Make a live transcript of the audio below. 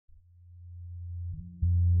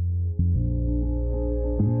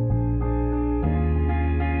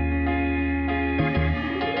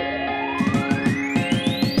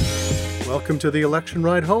Welcome to the election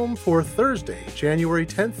ride home for Thursday, January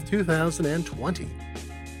 10th, 2020.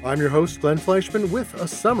 I'm your host, Glenn Fleischman, with a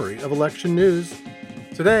summary of election news.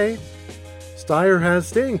 Today, Steyer has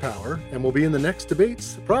staying power and will be in the next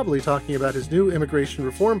debates, probably talking about his new immigration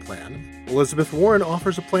reform plan. Elizabeth Warren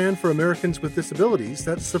offers a plan for Americans with disabilities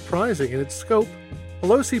that's surprising in its scope.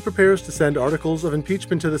 Pelosi prepares to send articles of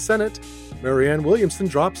impeachment to the Senate. Marianne Williamson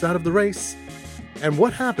drops out of the race. And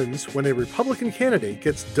what happens when a Republican candidate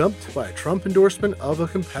gets dumped by a Trump endorsement of a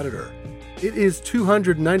competitor? It is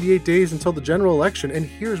 298 days until the general election, and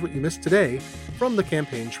here's what you missed today from the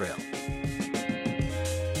campaign trail.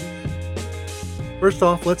 First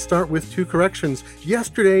off, let's start with two corrections.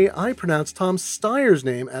 Yesterday, I pronounced Tom Steyer's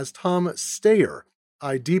name as Tom Steyer.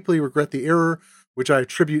 I deeply regret the error, which I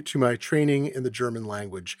attribute to my training in the German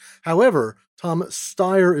language. However, Tom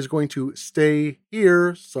Steyer is going to stay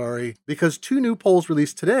here, because two new polls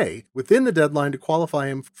released today within the deadline to qualify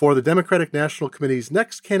him for the Democratic National Committee's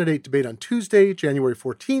next candidate debate on Tuesday, January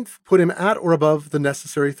 14th, put him at or above the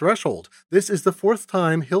necessary threshold. This is the fourth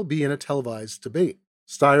time he'll be in a televised debate.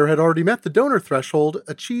 Steyer had already met the donor threshold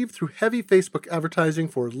achieved through heavy Facebook advertising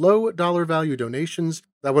for low dollar value donations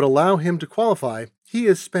that would allow him to qualify. He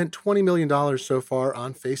has spent $20 million so far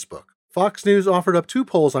on Facebook. Fox News offered up two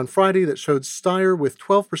polls on Friday that showed Steyer with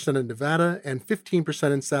 12% in Nevada and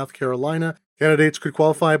 15% in South Carolina. Candidates could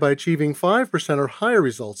qualify by achieving 5% or higher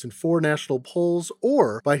results in four national polls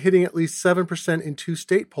or by hitting at least 7% in two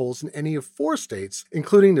state polls in any of four states,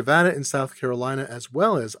 including Nevada and South Carolina, as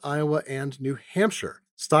well as Iowa and New Hampshire.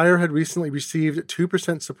 Steyer had recently received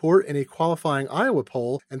 2% support in a qualifying Iowa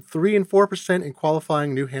poll and 3 and 4% in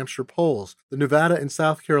qualifying New Hampshire polls. The Nevada and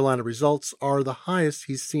South Carolina results are the highest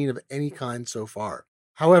he's seen of any kind so far.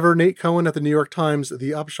 However, Nate Cohen at the New York Times,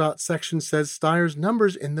 the Upshot section, says Steyer's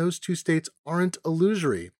numbers in those two states aren't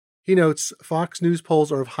illusory. He notes Fox News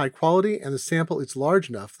polls are of high quality and the sample is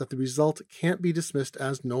large enough that the result can't be dismissed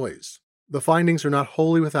as noise. The findings are not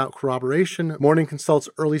wholly without corroboration. Morning Consult's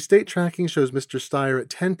early state tracking shows Mr. Steyer at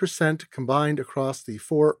 10% combined across the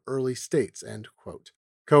four early states, end quote.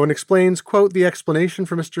 Cohen explains, quote, the explanation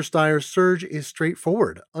for Mr. Steyer's surge is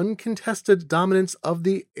straightforward. Uncontested dominance of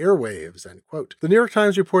the airwaves, end quote. The New York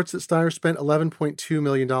Times reports that Steyer spent $11.2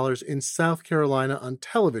 million in South Carolina on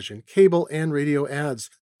television, cable, and radio ads,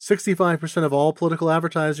 65% of all political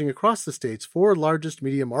advertising across the state's four largest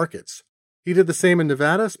media markets. He did the same in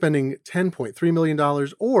Nevada, spending $10.3 million,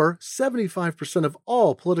 or 75% of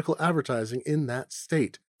all political advertising in that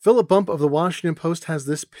state. Philip Bump of the Washington Post has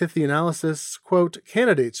this pithy analysis, quote,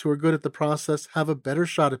 candidates who are good at the process have a better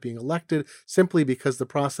shot at being elected simply because the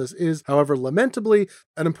process is, however lamentably,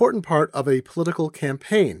 an important part of a political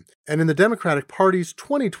campaign. And in the Democratic Party's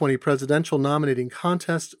 2020 presidential nominating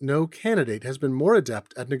contest, no candidate has been more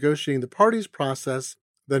adept at negotiating the party's process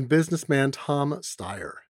than businessman Tom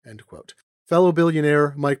Steyer, end quote. Fellow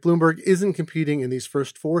billionaire Mike Bloomberg isn't competing in these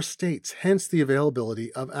first four states, hence the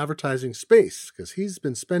availability of advertising space, because he's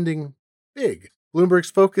been spending big.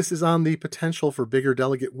 Bloomberg's focus is on the potential for bigger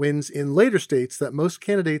delegate wins in later states that most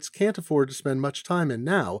candidates can't afford to spend much time in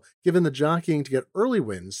now, given the jockeying to get early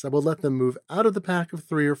wins that will let them move out of the pack of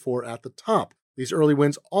 3 or 4 at the top. These early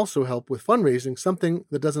wins also help with fundraising, something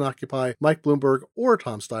that doesn't occupy Mike Bloomberg or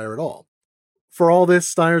Tom Steyer at all. For all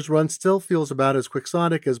this, Steyer's run still feels about as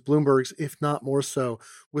quixotic as Bloomberg's, if not more so.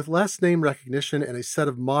 With less name recognition and a set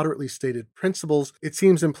of moderately stated principles, it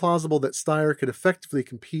seems implausible that Steyer could effectively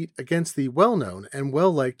compete against the well-known and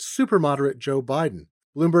well-liked super-moderate Joe Biden.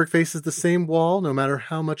 Bloomberg faces the same wall no matter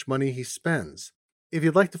how much money he spends. If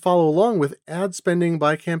you'd like to follow along with ad spending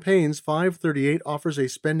by campaigns, 538 offers a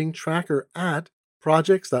spending tracker at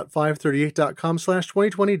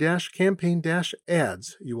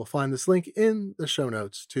projects.538.com/2020-campaign-ads. You will find this link in the show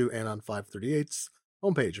notes to and on 538's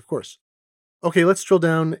homepage, of course. Okay, let's drill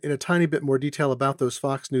down in a tiny bit more detail about those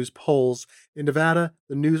Fox News polls. In Nevada,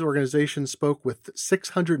 the news organization spoke with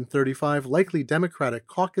 635 likely Democratic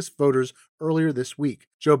caucus voters earlier this week.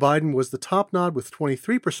 Joe Biden was the top nod with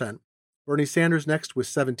 23%. Bernie Sanders next with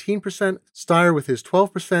 17%, Steyer with his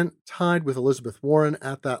 12%, tied with Elizabeth Warren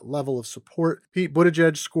at that level of support. Pete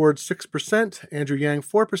Buttigieg scored 6%, Andrew Yang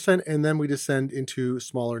 4%, and then we descend into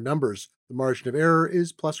smaller numbers. The margin of error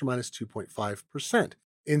is plus or minus 2.5%.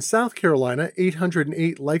 In South Carolina,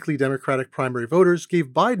 808 likely Democratic primary voters gave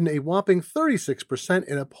Biden a whopping 36%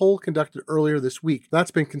 in a poll conducted earlier this week.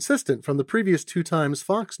 That's been consistent from the previous two times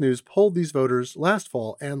Fox News polled these voters last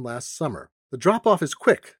fall and last summer. The drop-off is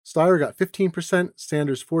quick. Steyer got 15%,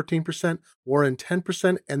 Sanders 14%, Warren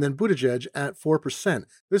 10%, and then Buttigieg at 4%.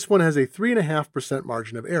 This one has a 3.5%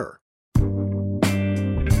 margin of error.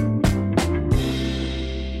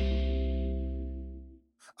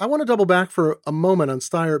 I want to double back for a moment on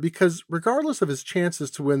Steyer because regardless of his chances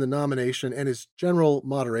to win the nomination and his general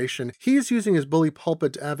moderation, he's using his bully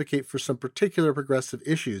pulpit to advocate for some particular progressive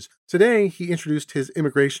issues. Today, he introduced his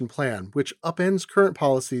immigration plan, which upends current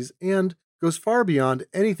policies and goes far beyond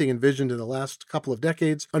anything envisioned in the last couple of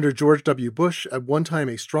decades under George W. Bush, at one time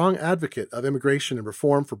a strong advocate of immigration and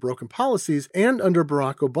reform for broken policies, and under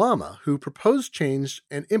Barack Obama, who proposed change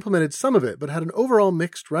and implemented some of it but had an overall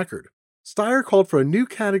mixed record. Steyer called for a new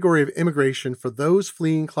category of immigration for those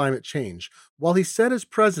fleeing climate change. While he said as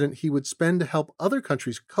president he would spend to help other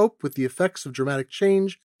countries cope with the effects of dramatic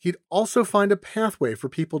change, he'd also find a pathway for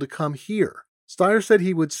people to come here. Steyer said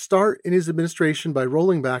he would start in his administration by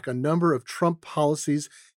rolling back a number of Trump policies.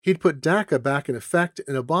 He'd put DACA back in effect,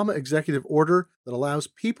 an Obama executive order that allows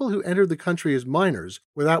people who entered the country as minors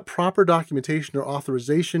without proper documentation or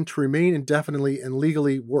authorization to remain indefinitely and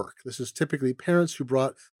legally work. This is typically parents who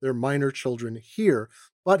brought their minor children here.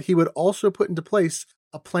 But he would also put into place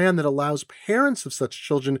a plan that allows parents of such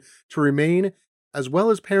children to remain, as well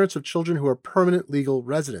as parents of children who are permanent legal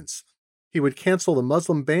residents. He would cancel the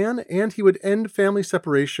Muslim ban, and he would end family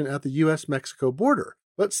separation at the U.S.-Mexico border.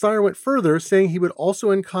 But Steyer went further, saying he would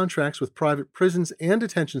also end contracts with private prisons and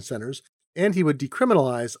detention centers, and he would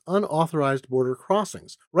decriminalize unauthorized border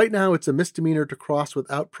crossings. Right now, it's a misdemeanor to cross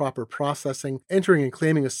without proper processing. Entering and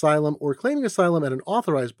claiming asylum or claiming asylum at an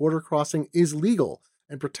authorized border crossing is legal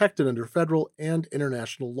and protected under federal and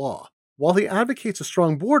international law. While he advocates a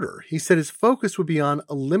strong border, he said his focus would be on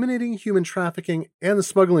eliminating human trafficking and the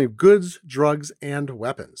smuggling of goods, drugs, and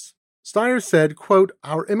weapons. Steyer said, quote,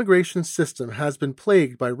 "Our immigration system has been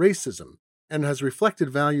plagued by racism and has reflected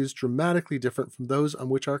values dramatically different from those on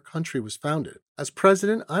which our country was founded. As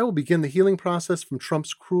president, I will begin the healing process from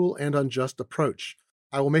Trump's cruel and unjust approach.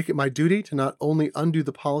 I will make it my duty to not only undo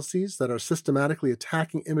the policies that are systematically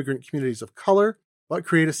attacking immigrant communities of color, but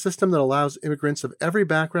create a system that allows immigrants of every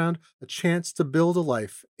background a chance to build a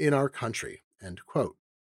life in our country," end quote.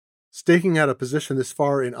 Staking out a position this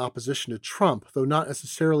far in opposition to Trump, though not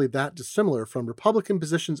necessarily that dissimilar from Republican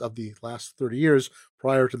positions of the last 30 years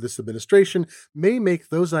prior to this administration, may make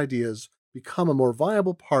those ideas become a more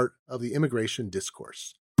viable part of the immigration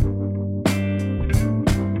discourse.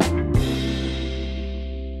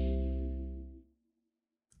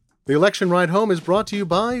 The Election Ride Home is brought to you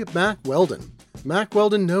by Mack Weldon. Mack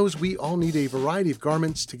Weldon knows we all need a variety of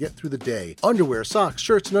garments to get through the day. Underwear, socks,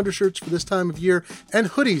 shirts, and undershirts for this time of year, and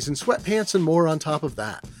hoodies and sweatpants and more on top of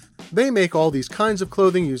that. They make all these kinds of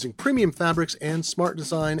clothing using premium fabrics and smart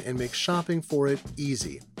design and make shopping for it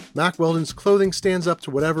easy. Mack Weldon's clothing stands up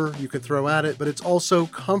to whatever you can throw at it, but it's also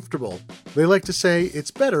comfortable. They like to say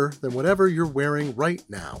it's better than whatever you're wearing right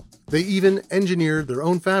now. They even engineered their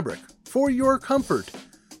own fabric for your comfort.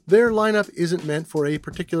 Their lineup isn't meant for a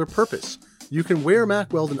particular purpose. You can wear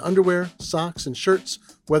Mack Weldon underwear, socks, and shirts,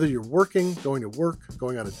 whether you're working, going to work,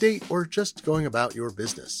 going on a date, or just going about your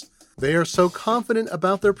business. They are so confident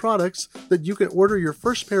about their products that you can order your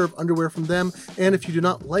first pair of underwear from them, and if you do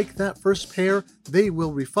not like that first pair, they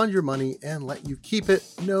will refund your money and let you keep it,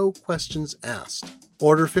 no questions asked.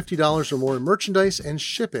 Order $50 or more in merchandise, and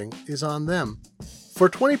shipping is on them. For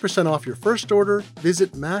 20% off your first order,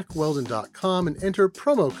 visit MackWeldon.com and enter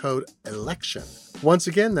promo code ELECTION. Once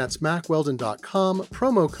again, that's MackWeldon.com,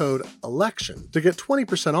 promo code ELECTION, to get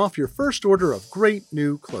 20% off your first order of great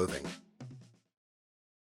new clothing.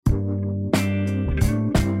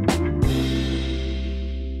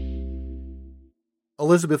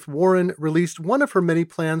 Elizabeth Warren released one of her many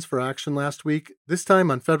plans for action last week, this time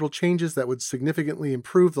on federal changes that would significantly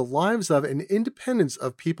improve the lives of and independence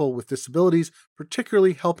of people with disabilities,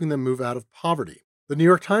 particularly helping them move out of poverty. The New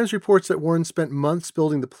York Times reports that Warren spent months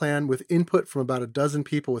building the plan with input from about a dozen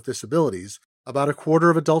people with disabilities. About a quarter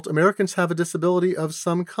of adult Americans have a disability of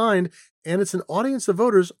some kind, and it's an audience of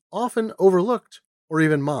voters often overlooked or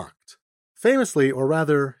even mocked. Famously, or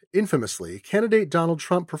rather infamously, candidate Donald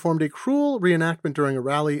Trump performed a cruel reenactment during a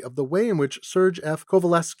rally of the way in which Serge F.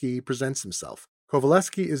 Kovaleski presents himself.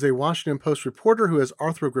 Kovaleski is a Washington Post reporter who has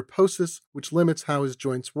arthrogryposis, which limits how his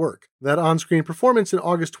joints work. That on-screen performance in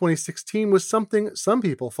August 2016 was something some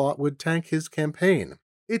people thought would tank his campaign.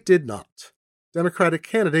 It did not. Democratic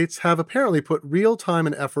candidates have apparently put real time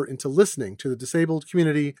and effort into listening to the disabled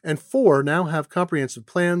community, and 4 now have comprehensive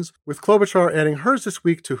plans, with Klobuchar adding hers this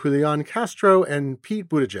week to Julian Castro and Pete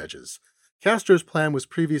Buttigieg's. Castro's plan was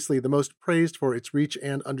previously the most praised for its reach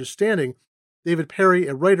and understanding. David Perry,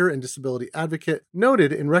 a writer and disability advocate,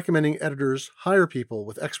 noted in recommending editors hire people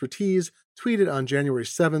with expertise, tweeted on January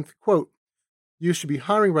 7th, quote, "You should be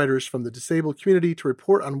hiring writers from the disabled community to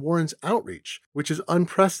report on Warren's outreach, which is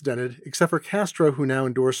unprecedented except for Castro, who now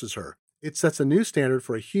endorses her. It sets a new standard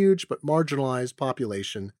for a huge but marginalized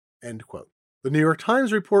population, end quote. The New York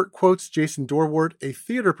Times report quotes Jason Dorwart, a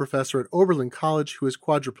theater professor at Oberlin College who is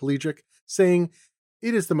quadriplegic, saying,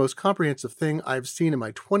 "It is the most comprehensive thing I've seen in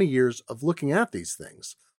my 20 years of looking at these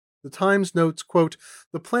things." The Times notes, quote,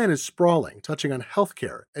 "The plan is sprawling, touching on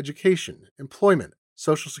healthcare, education, employment,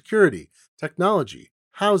 social security, technology,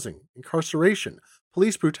 housing, incarceration,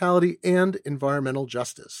 police brutality, and environmental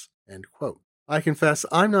justice," end quote. I confess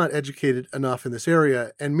I'm not educated enough in this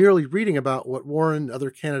area, and merely reading about what Warren and other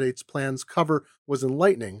candidates' plans cover was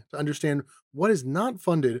enlightening to understand what is not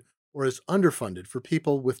funded or is underfunded for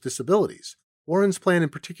people with disabilities. Warren's plan in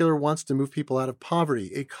particular wants to move people out of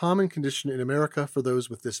poverty, a common condition in America for those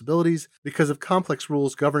with disabilities, because of complex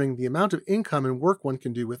rules governing the amount of income and work one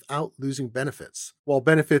can do without losing benefits, while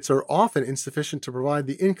benefits are often insufficient to provide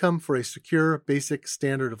the income for a secure, basic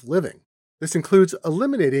standard of living. This includes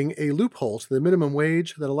eliminating a loophole to the minimum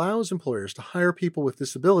wage that allows employers to hire people with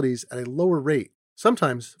disabilities at a lower rate,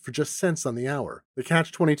 sometimes for just cents on the hour. The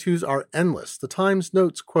catch-22s are endless. The Times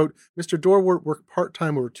notes, quote, "Mr. Dorwart worked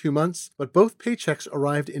part-time over 2 months, but both paychecks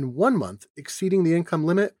arrived in 1 month, exceeding the income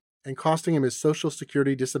limit and costing him his Social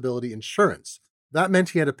Security disability insurance. That meant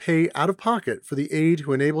he had to pay out of pocket for the aide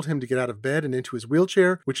who enabled him to get out of bed and into his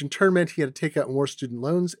wheelchair, which in turn meant he had to take out more student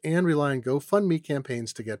loans and rely on GoFundMe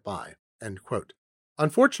campaigns to get by," end quote.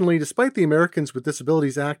 Unfortunately, despite the Americans with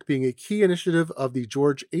Disabilities Act being a key initiative of the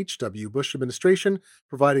George H.W. Bush administration,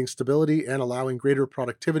 providing stability and allowing greater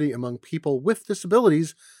productivity among people with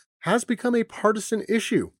disabilities has become a partisan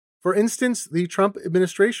issue. For instance, the Trump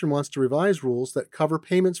administration wants to revise rules that cover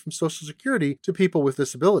payments from Social Security to people with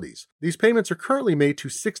disabilities. These payments are currently made to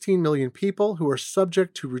 16 million people who are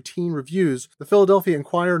subject to routine reviews. The Philadelphia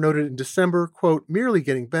Inquirer noted in December, quote, "Merely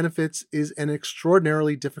getting benefits is an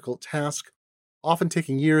extraordinarily difficult task, often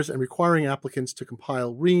taking years and requiring applicants to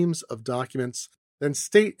compile reams of documents, then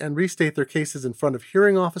state and restate their cases in front of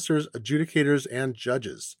hearing officers, adjudicators, and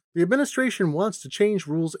judges." The administration wants to change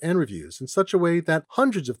rules and reviews in such a way that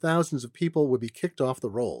hundreds of thousands of people would be kicked off the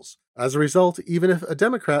rolls. As a result, even if a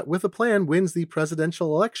Democrat with a plan wins the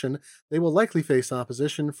presidential election, they will likely face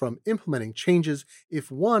opposition from implementing changes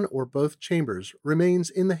if one or both chambers remains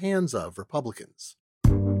in the hands of Republicans.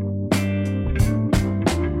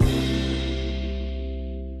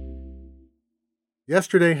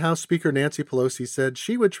 Yesterday, House Speaker Nancy Pelosi said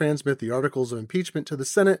she would transmit the articles of impeachment to the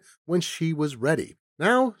Senate when she was ready.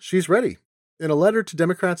 Now, she's ready. In a letter to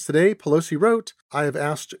Democrats today, Pelosi wrote, "I have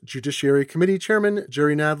asked Judiciary Committee Chairman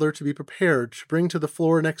Jerry Nadler to be prepared to bring to the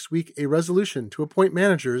floor next week a resolution to appoint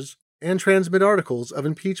managers and transmit articles of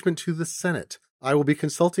impeachment to the Senate. I will be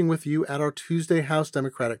consulting with you at our Tuesday House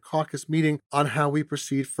Democratic Caucus meeting on how we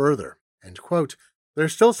proceed further," end quote.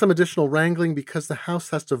 There's still some additional wrangling because the House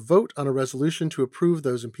has to vote on a resolution to approve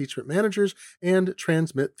those impeachment managers and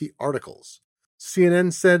transmit the articles.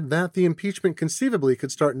 CNN said that the impeachment conceivably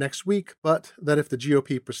could start next week, but that if the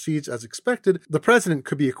GOP proceeds as expected, the president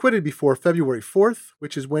could be acquitted before February 4th,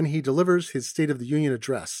 which is when he delivers his State of the Union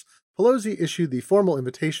address. Pelosi issued the formal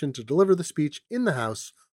invitation to deliver the speech in the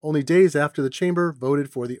House only days after the chamber voted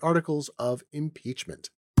for the articles of impeachment.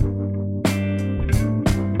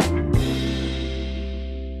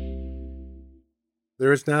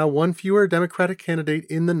 There is now one fewer Democratic candidate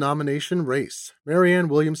in the nomination race. Marianne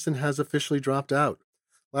Williamson has officially dropped out.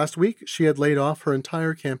 Last week, she had laid off her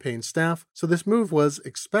entire campaign staff, so this move was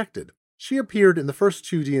expected. She appeared in the first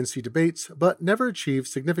 2 DNC debates, but never achieved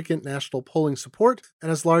significant national polling support and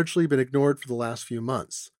has largely been ignored for the last few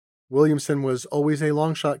months. Williamson was always a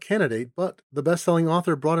long-shot candidate, but the best-selling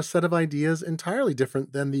author brought a set of ideas entirely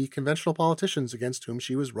different than the conventional politicians against whom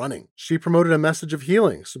she was running. She promoted a message of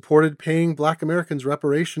healing, supported paying Black Americans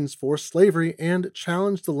reparations for slavery, and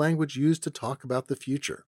challenged the language used to talk about the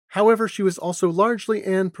future. However, she was also largely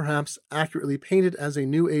and perhaps accurately painted as a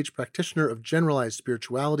New Age practitioner of generalized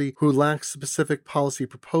spirituality who lacks specific policy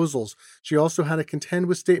proposals. She also had to contend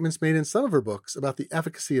with statements made in some of her books about the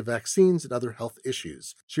efficacy of vaccines and other health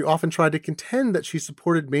issues. She often tried to contend that she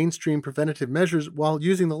supported mainstream preventative measures while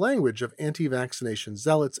using the language of anti-vaccination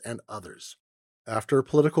zealots and others. After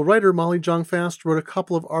political writer Molly Jong-Fast wrote a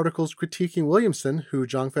couple of articles critiquing Williamson, who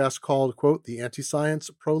Jong-Fast called, quote, the anti-science,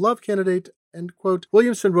 pro-love candidate, end quote,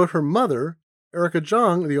 Williamson wrote her mother, Erica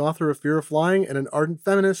Jong, the author of Fear of Flying and an ardent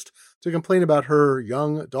feminist, to complain about her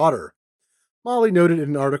young daughter. Molly noted in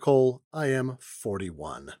an article, "I am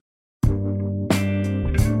 41.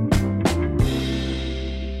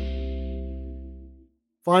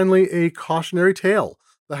 Finally, a cautionary tale.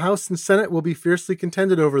 The House and Senate will be fiercely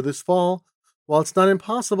contended over this fall. While it's not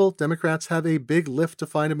impossible, Democrats have a big lift to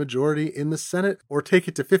find a majority in the Senate or take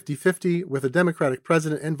it to 50-50 with a Democratic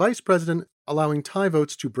president and vice president, allowing tie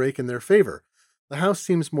votes to break in their favor. The House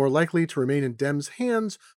seems more likely to remain in Dems'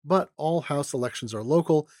 hands, but all House elections are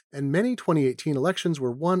local, and many 2018 elections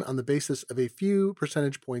were won on the basis of a few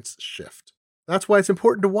percentage points shift. That's why it's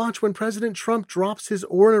important to watch when President Trump drops his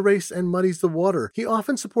oar in a race and muddies the water. He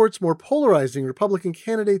often supports more polarizing Republican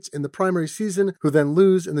candidates in the primary season who then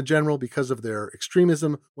lose in the general because of their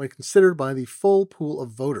extremism when considered by the full pool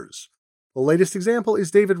of voters. The latest example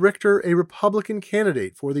is David Richter, a Republican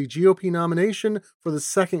candidate for the GOP nomination for the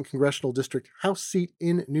 2nd Congressional District House seat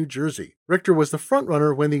in New Jersey. Richter was the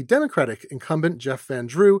frontrunner when the Democratic incumbent Jeff Van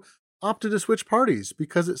Drew opted to switch parties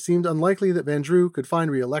because it seemed unlikely that Van Drew could find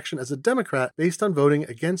re-election as a Democrat based on voting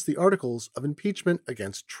against the articles of impeachment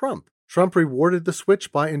against Trump. Trump rewarded the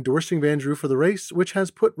switch by endorsing Van Drew for the race, which has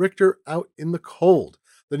put Richter out in the cold.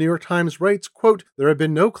 The New York Times writes, quote, "There have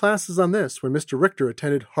been no classes on this when Mr. Richter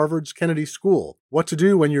attended Harvard's Kennedy School. What to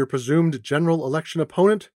do when your presumed general election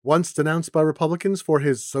opponent, once denounced by Republicans for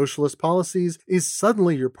his socialist policies, is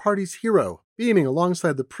suddenly your party's hero, beaming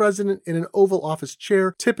alongside the president in an Oval Office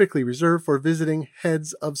chair typically reserved for visiting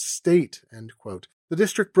heads of state," end quote. The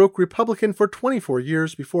district broke Republican for 24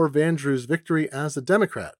 years before Van Drew's victory as a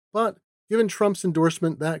Democrat, but given Trump's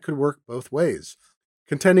endorsement, that could work both ways.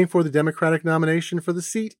 Contending for the Democratic nomination for the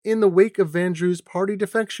seat in the wake of Van Drew's party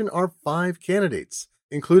defection are 5 candidates,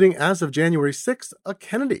 including, as of January 6th, a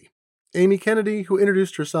Kennedy. Amy Kennedy, who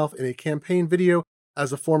introduced herself in a campaign video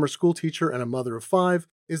as a former schoolteacher and a mother of 5,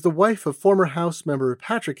 is the wife of former House member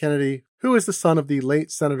Patrick Kennedy, who is the son of the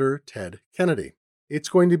late Senator Ted Kennedy. It's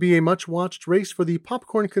going to be a much-watched race for the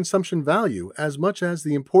popcorn consumption value as much as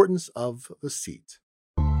the importance of the seat.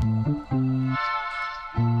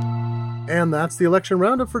 And that's the election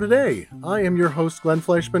roundup for today. I am your host, Glenn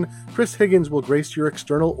Fleischman. Chris Higgins will grace your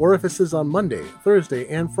external orifices on Monday, Thursday,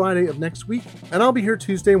 and Friday of next week, and I'll be here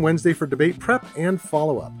Tuesday and Wednesday for debate prep and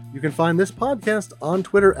follow-up. You can find this podcast on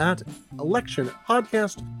Twitter at Election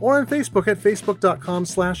Podcast or on Facebook at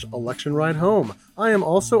facebook.com/electionridehome. I am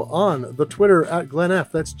also on the Twitter at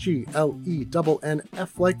GlennF, that's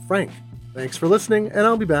GLENNF like Frank. Thanks for listening, and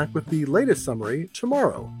I'll be back with the latest summary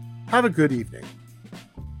tomorrow. Have a good evening.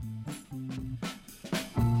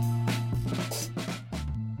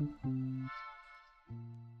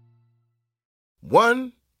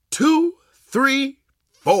 One, 2, 3,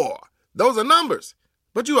 4. Those are numbers.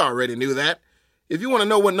 But you already knew that. If you want to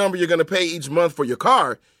know what number you're going to pay each month for your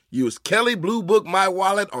car, use Kelley Blue Book My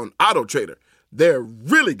Wallet on AutoTrader. They're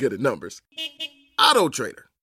really good at numbers. AutoTrader.